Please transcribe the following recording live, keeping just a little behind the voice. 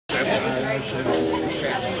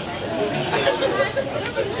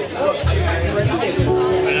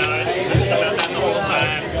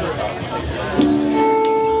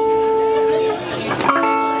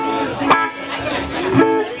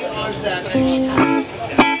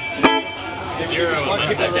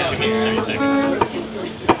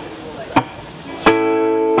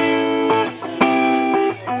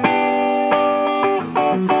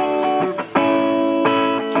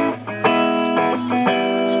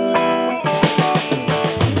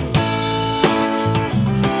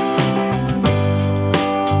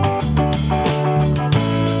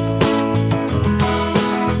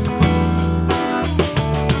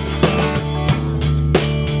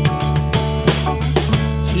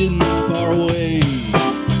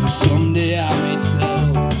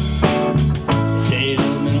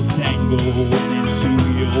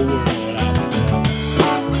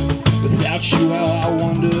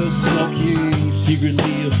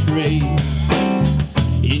Secretly afraid.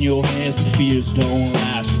 In your hands the fears don't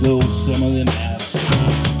last, though some of them last.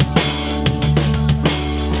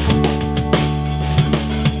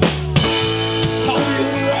 I'll be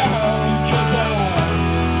around 'cause I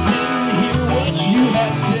didn't hear what you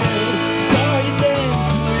had said. Saw you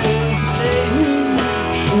dancing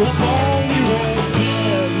with up on your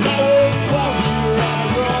head. I was walking around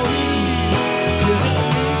growing. You held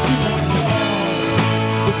me to my car.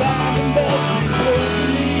 The binding bells and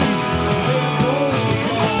closing me.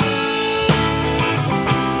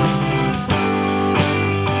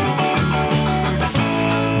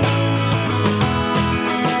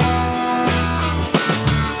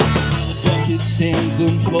 Hands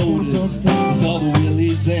unfolded with all the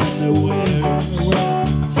willies and their wares.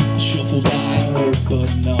 Shuffle by alert but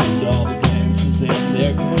numbed all the dances and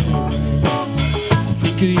their curves. I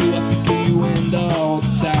think of you and all the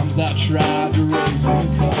times I tried to raise my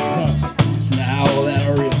car. It's now that I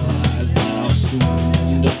realize that I'll soon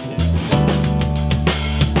end up there.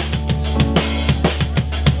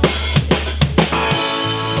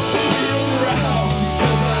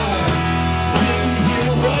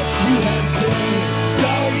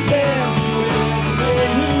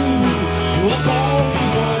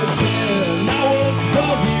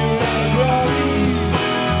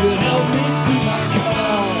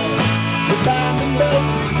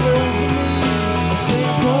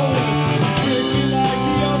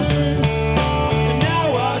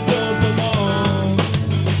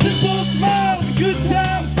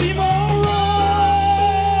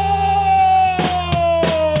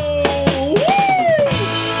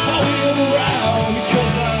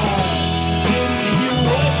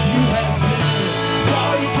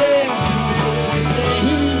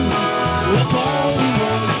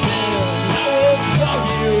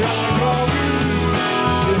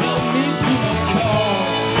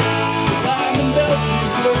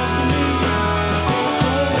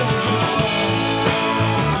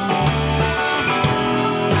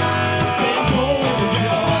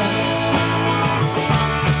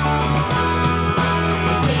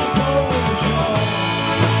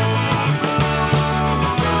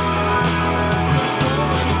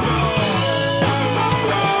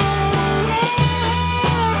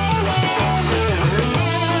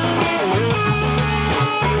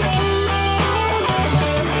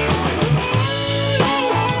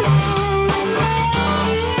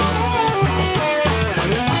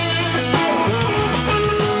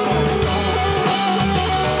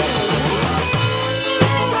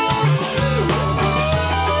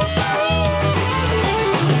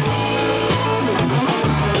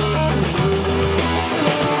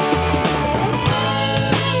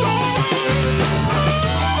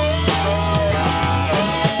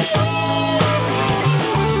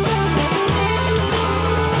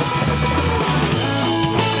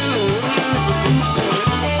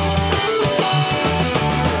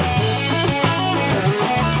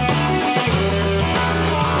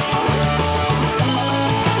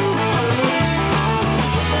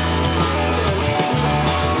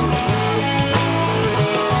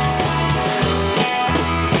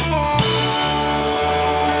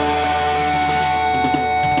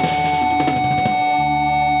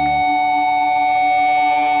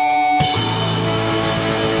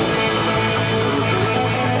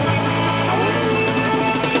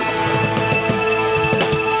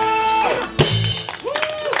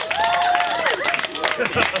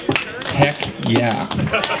 Heck yeah.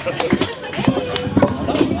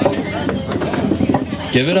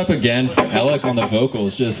 Give it up again for Alec on the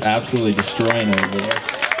vocals, just absolutely destroying it over there.